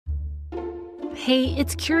Hey,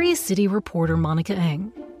 it's Curious City reporter Monica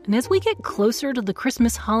Eng. And as we get closer to the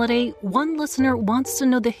Christmas holiday, one listener wants to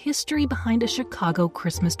know the history behind a Chicago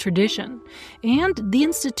Christmas tradition and the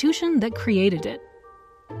institution that created it.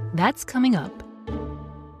 That's coming up.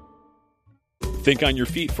 Think on your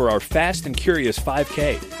feet for our Fast and Curious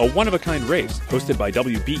 5K, a one-of-a-kind race hosted by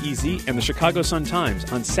WBEZ and the Chicago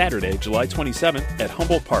Sun-Times on Saturday, July 27th at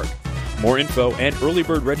Humboldt Park. More info and early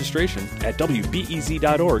bird registration at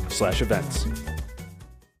wbez.org/events.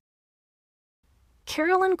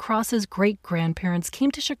 Carolyn Cross's great-grandparents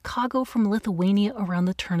came to Chicago from Lithuania around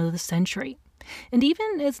the turn of the century. And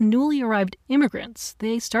even as newly arrived immigrants,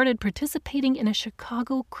 they started participating in a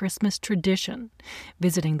Chicago Christmas tradition,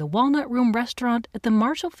 visiting the Walnut Room restaurant at the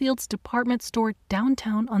Marshall Fields department store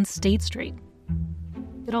downtown on State Street.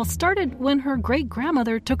 It all started when her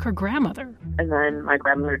great-grandmother took her grandmother. And then my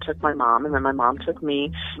grandmother took my mom, and then my mom took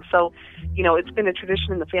me. So, it's been a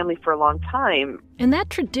tradition in the family for a long time. And that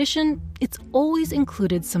tradition, it's always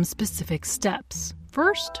included some specific steps.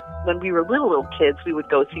 First, when we were little kids, we would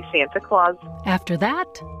go see Santa Claus. After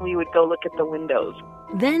that, we would go look at the windows.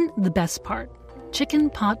 Then the best part, chicken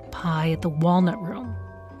pot pie at the Walnut Room.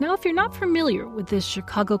 Now, if you're not familiar with this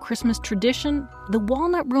Chicago Christmas tradition, the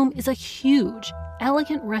Walnut Room is a huge,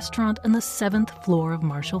 elegant restaurant on the 7th floor of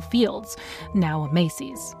Marshall Fields, now a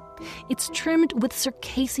Macy's. It's trimmed with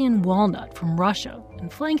Circassian walnut from Russia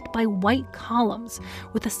and flanked by white columns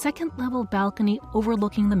with a second-level balcony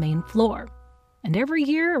overlooking the main floor. And every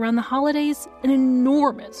year around the holidays, an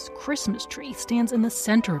enormous Christmas tree stands in the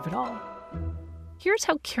center of it all. Here's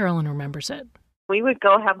how Carolyn remembers it. We would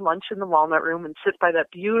go have lunch in the Walnut Room and sit by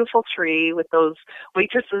that beautiful tree with those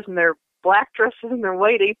waitresses in their black dresses and their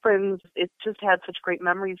white aprons. It just had such great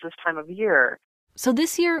memories this time of year. So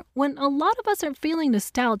this year, when a lot of us are feeling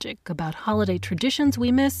nostalgic about holiday traditions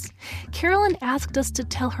we miss, Carolyn asked us to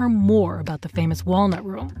tell her more about the famous Walnut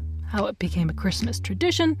Room, how it became a Christmas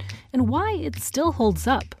tradition, and why it still holds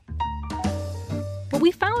up. What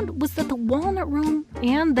we found was that the Walnut Room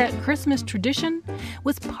and that Christmas tradition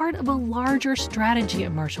was part of a larger strategy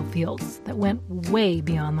at Marshall Fields that went way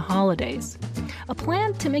beyond the holidays. A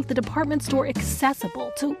plan to make the department store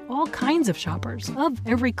accessible to all kinds of shoppers of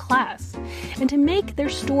every class, and to make their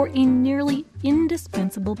store a nearly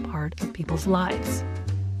indispensable part of people's lives.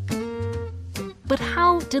 But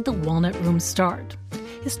how did the Walnut Room start?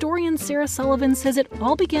 Historian Sarah Sullivan says it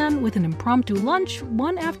all began with an impromptu lunch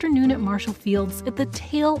one afternoon at Marshall Fields at the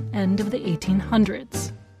tail end of the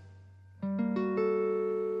 1800s.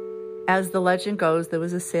 As the legend goes, there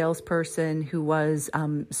was a salesperson who was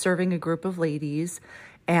serving a group of ladies,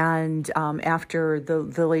 and after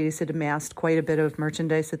the ladies had amassed quite a bit of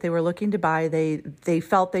merchandise that they were looking to buy, they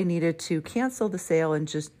felt they needed to cancel the sale and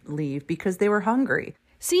just leave because they were hungry.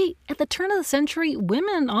 See, at the turn of the century,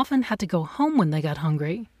 women often had to go home when they got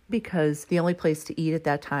hungry. Because the only place to eat at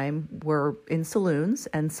that time were in saloons,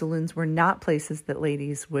 and saloons were not places that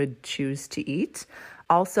ladies would choose to eat.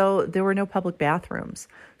 Also, there were no public bathrooms.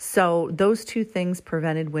 So those two things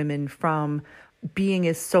prevented women from being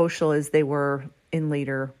as social as they were in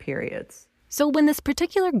later periods. So when this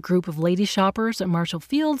particular group of lady shoppers at Marshall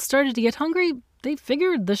Fields started to get hungry, they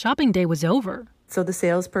figured the shopping day was over. So the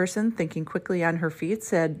salesperson, thinking quickly on her feet,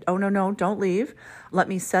 said, "Oh, no, don't leave. Let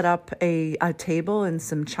me set up a table and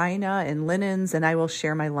some china and linens, and I will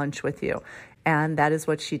share my lunch with you." And that is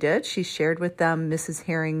what she did. She shared with them Mrs.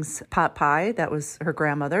 Herring's pot pie. That was her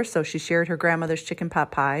grandmother. So she shared her grandmother's chicken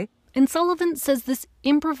pot pie. And Sullivan says this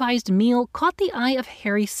improvised meal caught the eye of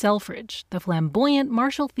Harry Selfridge, the flamboyant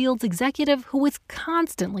Marshall Fields executive who was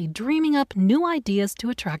constantly dreaming up new ideas to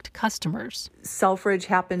attract customers. Selfridge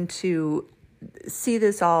happened to see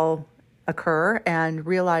this all occur and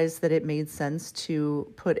realize that it made sense to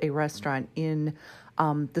put a restaurant in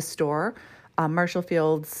the store. Marshall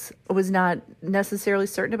Fields was not necessarily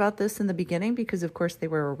certain about this in the beginning because, of course, they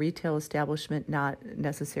were a retail establishment, not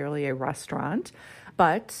necessarily a restaurant.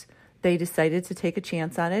 But they decided to take a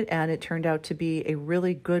chance on it, and it turned out to be a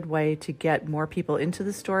really good way to get more people into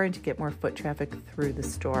the store and to get more foot traffic through the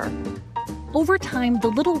store. Over time, the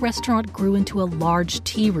little restaurant grew into a large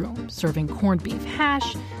tea room, serving corned beef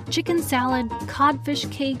hash, chicken salad, codfish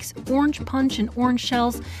cakes, orange punch and orange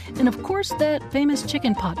shells, and of course that famous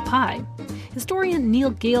chicken pot pie. Historian Neil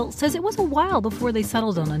Gale says it was a while before they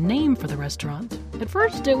settled on a name for the restaurant. At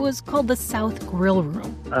first, it was called the South Grill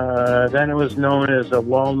Room. Then it was known as the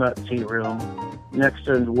Walnut Tea Room, next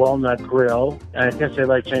to the Walnut Grill. I guess they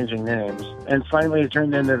like changing names. And finally, it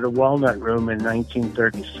turned into the Walnut Room in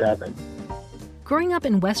 1937. Growing up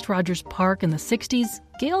in West Rogers Park in the 60s,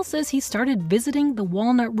 Gale says he started visiting the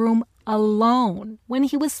Walnut Room alone when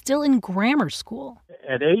he was still in grammar school.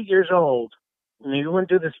 At 8 years old, and you wouldn't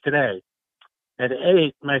do this today. At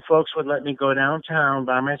 8, my folks would let me go downtown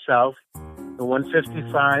by myself, the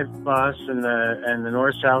 155 bus and the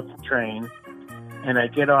north-south train, and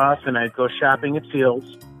I'd get off and I'd go shopping at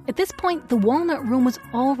Fields. At this point, the Walnut Room was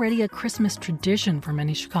already a Christmas tradition for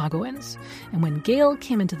many Chicagoans. And when Gale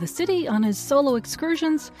came into the city on his solo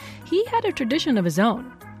excursions, he had a tradition of his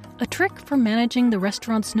own. A trick for managing the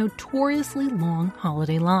restaurant's notoriously long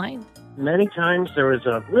holiday line. Many times there was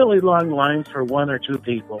a really long line for 1 or 2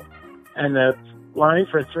 people. And the line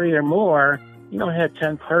for 3 or more, had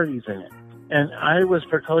 10 parties in it. And I was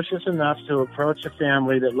precocious enough to approach a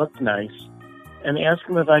family that looked nice and ask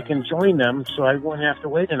them if I can join them so I wouldn't have to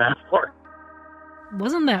wait an hour.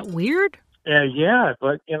 Wasn't that weird? Yeah,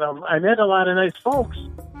 but, I met a lot of nice folks.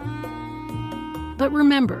 But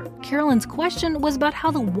remember, Carolyn's question was about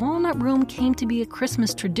how the Walnut Room came to be a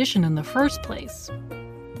Christmas tradition in the first place.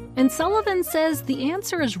 And Sullivan says the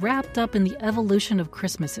answer is wrapped up in the evolution of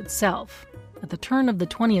Christmas itself. At the turn of the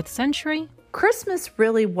 20th century, Christmas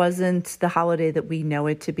really wasn't the holiday that we know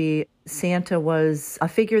it to be. Santa was a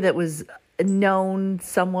figure that was known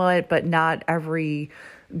somewhat, but not every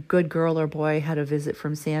good girl or boy had a visit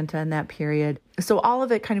from Santa in that period. So all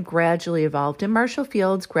of it kind of gradually evolved. And Marshall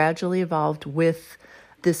Fields gradually evolved with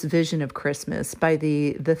this vision of Christmas. By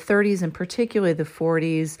the 30s and particularly the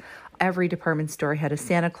 40s, every department store had a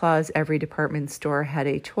Santa Claus, every department store had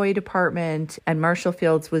a toy department, and Marshall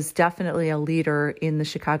Fields was definitely a leader in the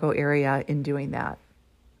Chicago area in doing that.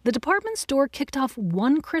 The department store kicked off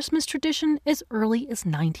one Christmas tradition as early as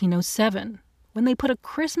 1907, when they put a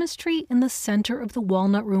Christmas tree in the center of the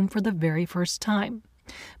Walnut Room for the very first time.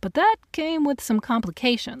 But that came with some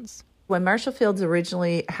complications. When Marshall Fields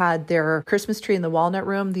originally had their Christmas tree in the Walnut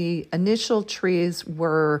Room, the initial trees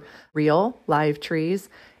were real, live trees,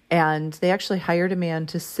 and they actually hired a man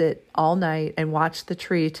to sit all night and watch the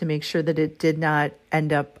tree to make sure that it did not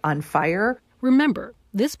end up on fire. Remember,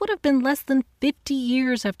 this would have been less than 50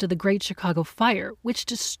 years after the Great Chicago Fire, which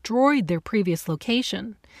destroyed their previous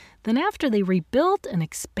location. Then after they rebuilt and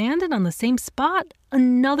expanded on the same spot,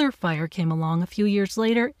 another fire came along a few years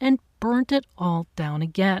later and burnt it all down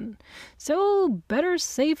again. So better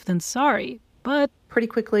safe than sorry, but pretty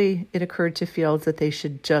quickly it occurred to Fields that they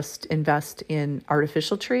should just invest in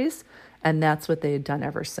artificial trees, and that's what they had done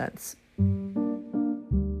ever since.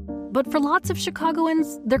 But for lots of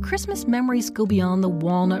Chicagoans, their Christmas memories go beyond the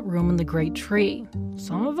Walnut Room and the Great Tree.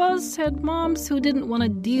 Some of us had moms who didn't want to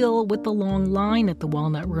deal with the long line at the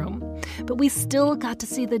Walnut Room. But we still got to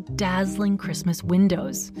see the dazzling Christmas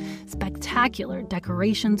windows. Spectacular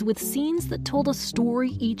decorations with scenes that told a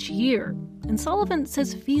story each year. And Sullivan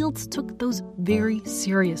says Fields took those very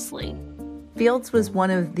seriously. Fields was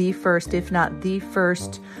one of the first, if not the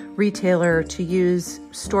first, retailer to use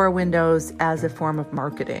store windows as a form of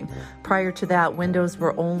marketing. Prior to that, windows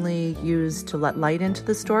were only used to let light into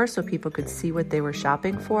the store so people could see what they were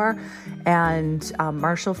shopping for. And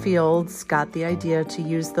Marshall Fields got the idea to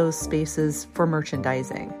use those spaces for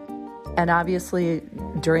merchandising. And obviously,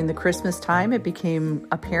 during the Christmas time, it became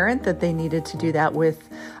apparent that they needed to do that with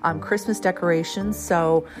Christmas decorations.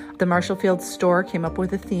 So the Marshall Fields store came up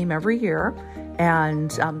with a theme every year,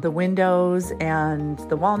 and the windows and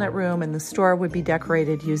the Walnut Room and the store would be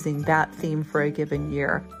decorated using that theme for a given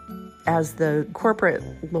year. As the corporate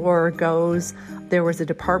lore goes, there was a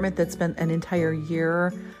department that spent an entire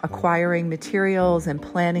year acquiring materials and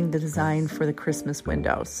planning the design for the Christmas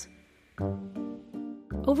windows.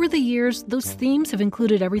 Over the years, those themes have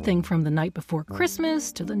included everything from the night before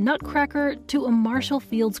Christmas to the Nutcracker to a Marshall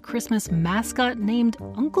Fields Christmas mascot named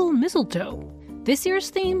Uncle Mistletoe. This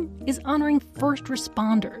year's theme is honoring first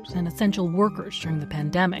responders and essential workers during the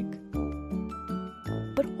pandemic.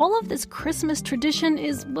 But all of this Christmas tradition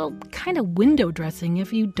is, well, kind of window dressing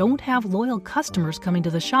if you don't have loyal customers coming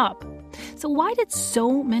to the shop. So why did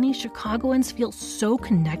so many Chicagoans feel so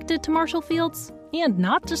connected to Marshall Fields? And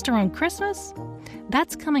not just around Christmas?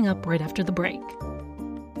 That's coming up right after the break.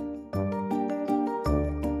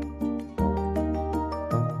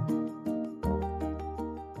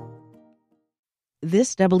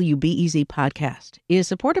 This WBEZ podcast is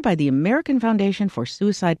supported by the American Foundation for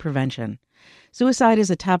Suicide Prevention. Suicide is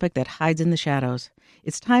a topic that hides in the shadows.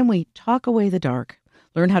 It's time we talk away the dark,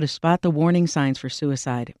 learn how to spot the warning signs for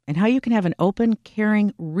suicide, and how you can have an open,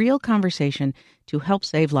 caring, real conversation to help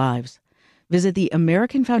save lives. Visit the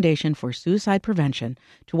American Foundation for Suicide Prevention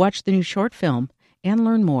to watch the new short film and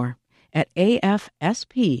learn more at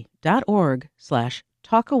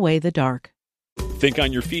afsp.org/talkawaythedark. Think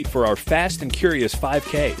on your feet for our Fast and Curious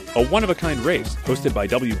 5K, a one-of-a-kind race hosted by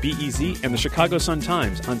WBEZ and the Chicago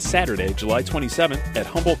Sun-Times on Saturday, July 27th at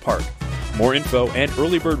Humboldt Park. More info and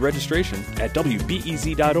early bird registration at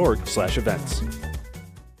wbez.org/events.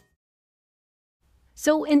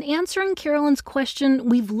 So in answering Carolyn's question,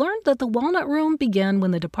 we've learned that the Walnut Room began when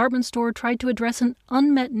the department store tried to address an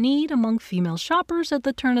unmet need among female shoppers at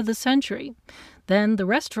the turn of the century. Then the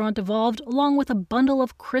restaurant evolved along with a bundle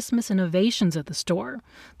of Christmas innovations at the store.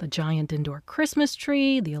 The giant indoor Christmas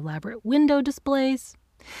tree, the elaborate window displays.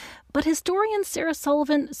 But historian Sarah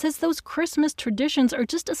Sullivan says those Christmas traditions are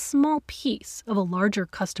just a small piece of a larger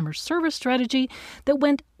customer service strategy that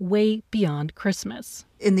went way beyond Christmas.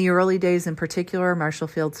 In the early days in particular, Marshall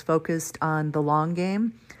Fields focused on the long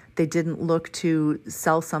game. They didn't look to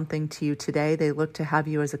sell something to you today. They looked to have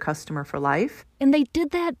you as a customer for life. And they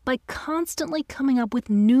did that by constantly coming up with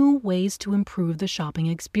new ways to improve the shopping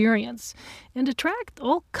experience and attract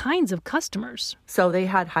all kinds of customers. So they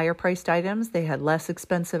had higher priced items, they had less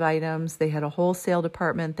expensive items, they had a wholesale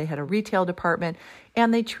department, they had a retail department,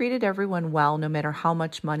 and they treated everyone well no matter how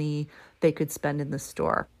much money they could spend in the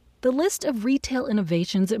store. The list of retail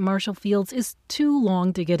innovations at Marshall Fields is too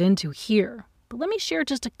long to get into here. But let me share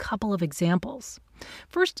just a couple of examples.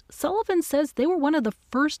 First, Sullivan says they were one of the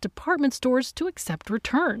first department stores to accept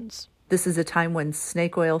returns. This is a time when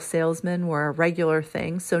snake oil salesmen were a regular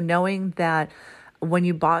thing. So knowing that when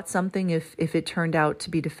you bought something, if it turned out to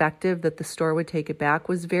be defective, that the store would take it back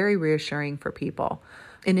was very reassuring for people.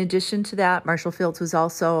 In addition to that, Marshall Fields was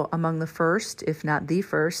also among the first, if not the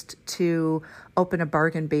first, to open a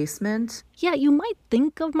bargain basement. Yeah, you might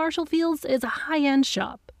think of Marshall Fields as a high-end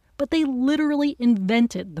shop, but they literally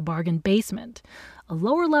invented the bargain basement, a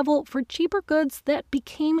lower level for cheaper goods that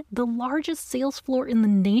became the largest sales floor in the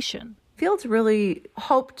nation. Fields really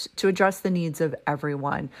hoped to address the needs of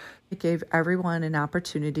everyone. It gave everyone an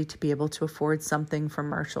opportunity to be able to afford something from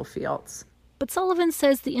Marshall Fields. But Sullivan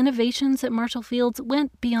says the innovations at Marshall Fields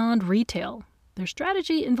went beyond retail. Their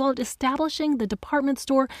strategy involved establishing the department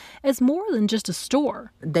store as more than just a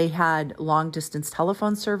store. They had long-distance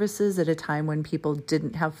telephone services at a time when people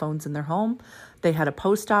didn't have phones in their home. They had a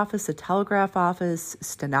post office, a telegraph office,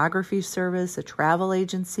 stenography service, a travel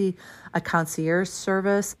agency, a concierge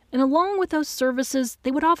service. And along with those services,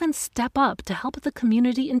 they would often step up to help the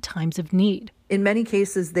community in times of need. In many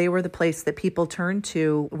cases, they were the place that people turned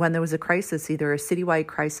to when there was a crisis, either a citywide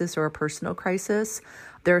crisis or a personal crisis.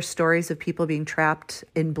 There are stories of people being trapped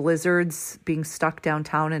in blizzards, being stuck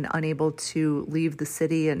downtown and unable to leave the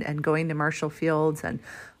city and going to Marshall Fields. And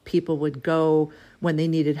people would go when they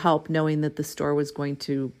needed help, knowing that the store was going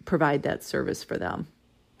to provide that service for them.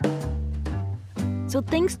 So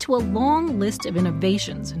thanks to a long list of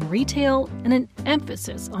innovations in retail and an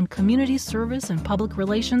emphasis on community service and public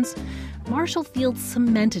relations, Marshall Fields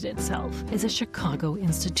cemented itself as a Chicago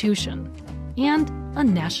institution and a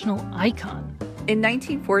national icon. In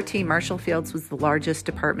 1914, Marshall Fields was the largest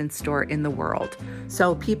department store in the world.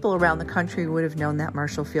 So people around the country would have known that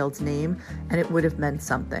Marshall Fields name, and it would have meant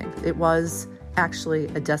something. It was actually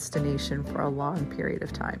a destination for a long period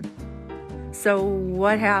of time. So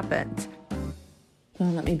what happened? Well,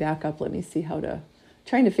 let me back up. Let me see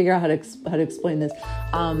trying to figure out how to explain this.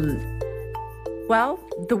 Well,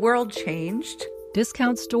 the world changed.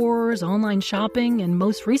 Discount stores, online shopping, and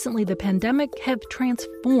most recently the pandemic have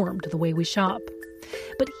transformed the way we shop.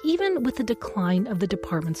 But even with the decline of the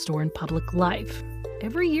department store in public life,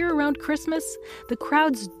 every year around Christmas, the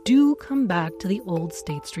crowds do come back to the old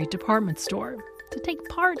State Street department store to take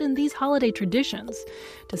part in these holiday traditions,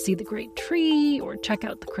 to see the great tree, or check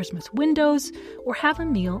out the Christmas windows, or have a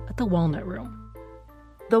meal at the Walnut Room.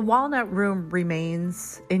 The Walnut Room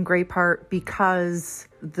remains in great part because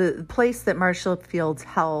the place that Marshall Fields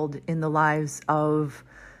held in the lives of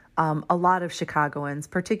a lot of Chicagoans,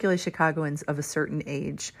 particularly Chicagoans of a certain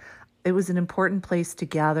age. It was an important place to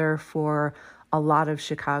gather for a lot of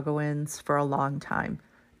Chicagoans for a long time.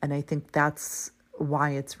 And I think that's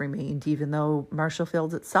why it's remained, even though Marshall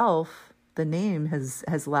Fields itself, the name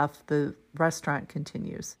has left, the restaurant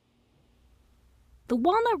continues. The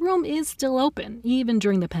Walnut Room is still open, even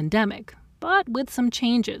during the pandemic, but with some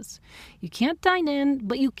changes. You can't dine in,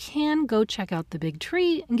 but you can go check out the big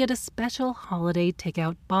tree and get a special holiday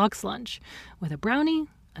takeout box lunch with a brownie,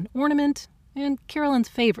 an ornament, and Carolyn's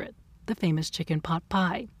favorite, the famous chicken pot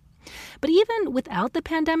pie. But even without the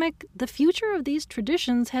pandemic, the future of these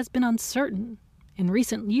traditions has been uncertain. In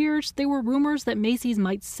recent years, there were rumors that Macy's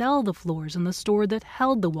might sell the floors in the store that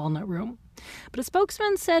held the Walnut Room. But a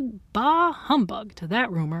spokesman said bah humbug to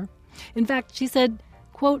that rumor. In fact, she said,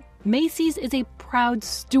 quote, Macy's is a proud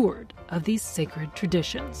steward of these sacred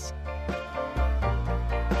traditions.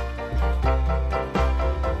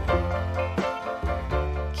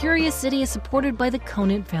 Curious City is supported by the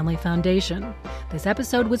Conant Family Foundation. This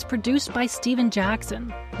episode was produced by Stephen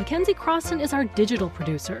Jackson. Mackenzie Crossan is our digital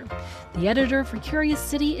producer. The editor for Curious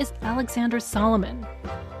City is Alexander Solomon.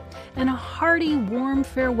 And a hearty, warm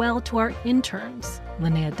farewell to our interns,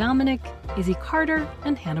 Linnea Dominic, Izzy Carter,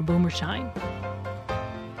 and Hannah Boomershine.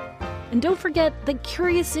 And don't forget that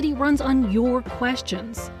Curious City runs on your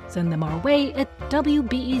questions. Send them our way at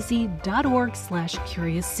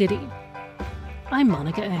wbez.org/CuriousCity. I'm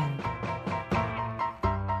Monica Eng.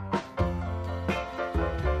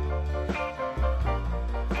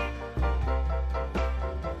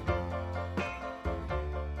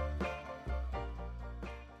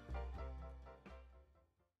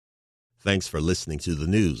 Thanks for listening to the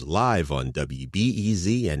news live on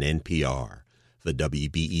WBEZ and NPR. The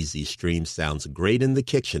WBEZ stream sounds great in the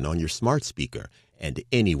kitchen on your smart speaker and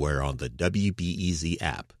anywhere on the WBEZ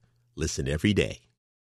app. Listen every day.